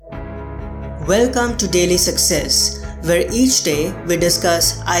Welcome to Daily Success, where each day we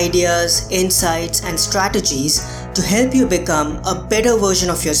discuss ideas, insights, and strategies to help you become a better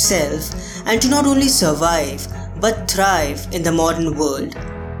version of yourself and to not only survive but thrive in the modern world.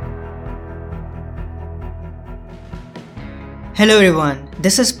 Hello everyone,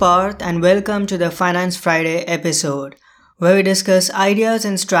 this is Parth and welcome to the Finance Friday episode, where we discuss ideas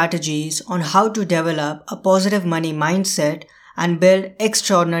and strategies on how to develop a positive money mindset and build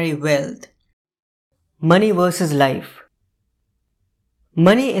extraordinary wealth. Money versus life.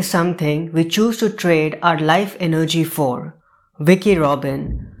 Money is something we choose to trade our life energy for. Vicky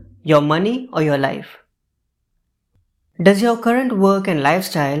Robin, your money or your life? Does your current work and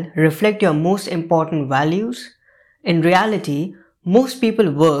lifestyle reflect your most important values? In reality, most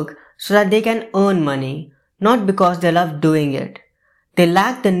people work so that they can earn money, not because they love doing it. They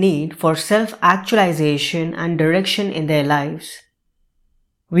lack the need for self-actualization and direction in their lives.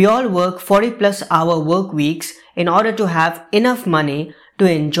 We all work 40+ hour work weeks in order to have enough money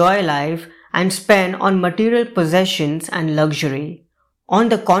to enjoy life and spend on material possessions and luxury. On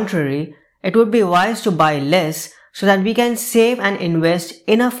the contrary, it would be wise to buy less so that we can save and invest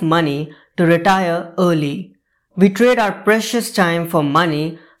enough money to retire early. We trade our precious time for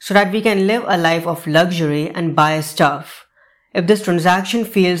money so that we can live a life of luxury and buy stuff. If this transaction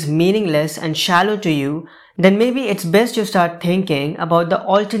feels meaningless and shallow to you, then maybe it's best you start thinking about the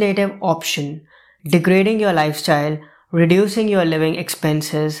alternative option: degrading your lifestyle, reducing your living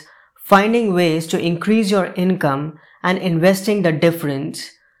expenses, finding ways to increase your income, and investing the difference.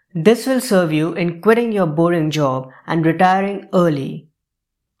 This will serve you in quitting your boring job and retiring early.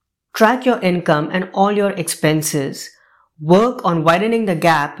 Track your income and all your expenses. Work on widening the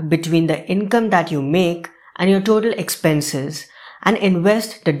gap between the income that you make and your total expenses, and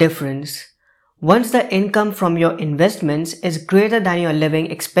invest the difference. Once the income from your investments is greater than your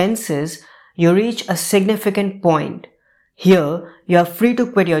living expenses, you reach a significant point. Here, you are free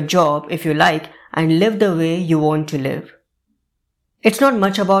to quit your job if you like and live the way you want to live. It's not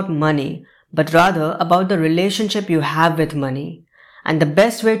much about money, but rather about the relationship you have with money. And the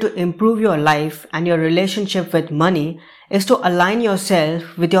best way to improve your life and your relationship with money is to align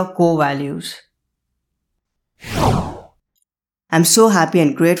yourself with your core values. I'm so happy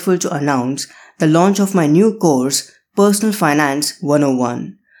and grateful to announce the launch of my new course, Personal Finance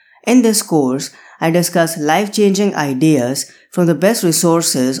 101. In this course, I discuss life-changing ideas from the best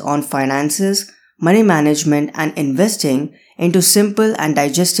resources on finances, money management, and investing into simple and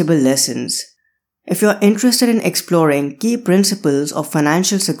digestible lessons. If you're interested in exploring key principles of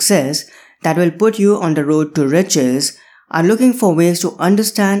financial success that will put you on the road to riches, are looking for ways to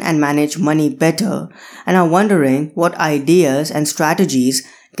understand and manage money better, and are wondering what ideas and strategies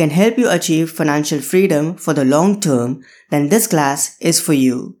can help you achieve financial freedom for the long term, then this class is for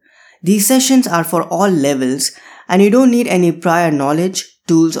you. These sessions are for all levels, and you don't need any prior knowledge,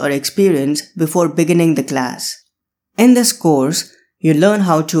 tools, or experience before beginning the class. In this course, you learn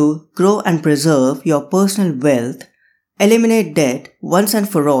how to grow and preserve your personal wealth, eliminate debt once and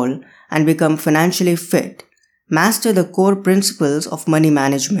for all, and become financially fit. Master the core principles of money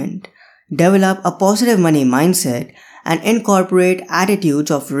management, develop a positive money mindset, and incorporate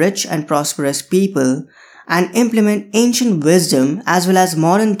attitudes of rich and prosperous people, and implement ancient wisdom as well as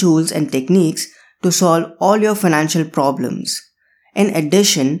modern tools and techniques to solve all your financial problems. In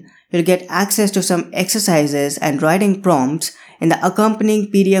addition, you'll get access to some exercises and writing prompts in the accompanying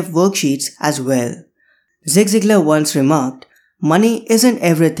PDF worksheets as well. Zig Ziglar once remarked, "Money isn't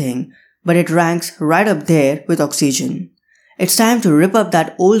everything, but it ranks right up there with oxygen." It's time to rip up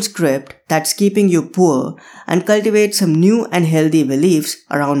that old script that's keeping you poor and cultivate some new and healthy beliefs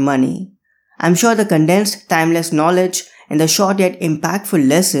around money. I'm sure the condensed, timeless knowledge and the short yet impactful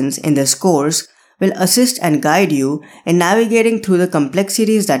lessons in this course will assist and guide you in navigating through the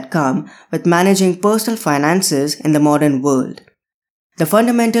complexities that come with managing personal finances in the modern world. The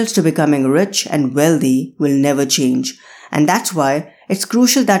fundamentals to becoming rich and wealthy will never change, and that's why it's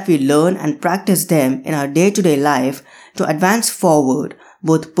crucial that we learn and practice them in our day-to-day life to advance forward,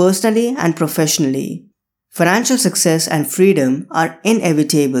 both personally and professionally. Financial success and freedom are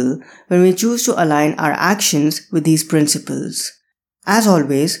inevitable when we choose to align our actions with these principles. As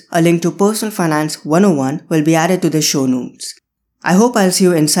always, a link to Personal Finance 101 will be added to the show notes. I hope I'll see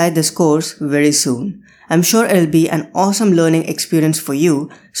you inside this course very soon. I'm sure it'll be an awesome learning experience for you,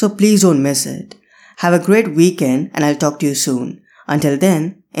 so please don't miss it. Have a great weekend and I'll talk to you soon. Until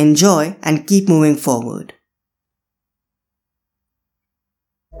then, enjoy and keep moving forward.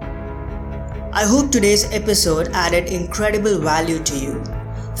 I hope today's episode added incredible value to you.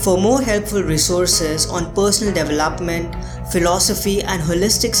 For more helpful resources on personal development, philosophy, and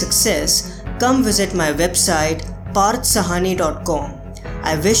holistic success, come visit my website parthsahani.com.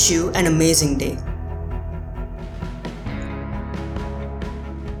 I wish you an amazing day.